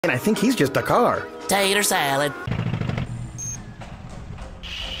And I think he's just a car. Tater salad.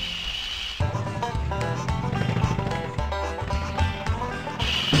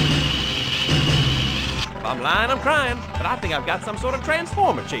 If I'm lying, I'm crying, but I think I've got some sort of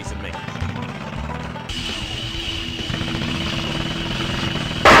transformer chasing me.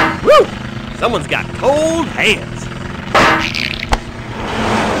 Woo! Someone's got cold hands.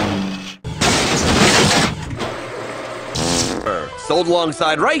 Sold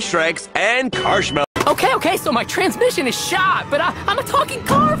alongside racetracks and Carshmallow. Okay, so my transmission is shot, but I'm a talking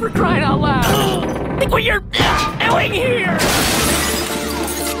car for crying out loud. Think what you're doing here.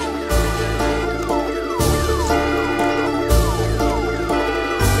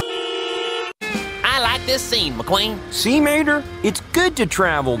 I like this scene, McQueen. See, Mater? It's good to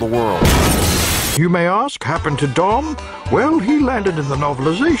travel the world. You may ask, happened to Dom? Well, he landed in the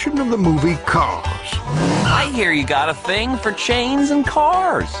novelization of the movie Cars. I hear you got a thing for chains and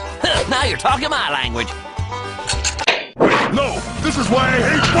cars. Now you're talking my language. No, this is why I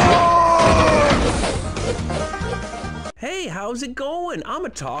hate cars! Hey, how's it going? I'm a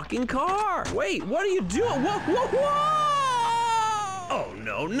talking car. Wait, what are you doing? Whoa, whoa, whoa! Oh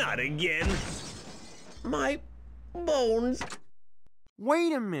no, not again. My bones.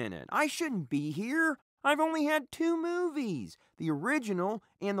 Wait a minute, I shouldn't be here. I've only had 2 movies. The original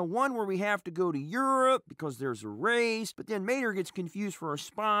and the one where we have to go to Europe because there's a race, but then Mater gets confused for a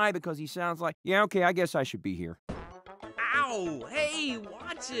spy because he sounds like, yeah, okay, I guess I should be here. Ow! Hey,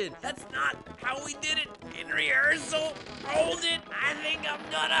 watch it! That's not how we did it in rehearsal! Hold it! I think I'm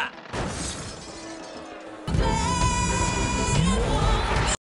gonna...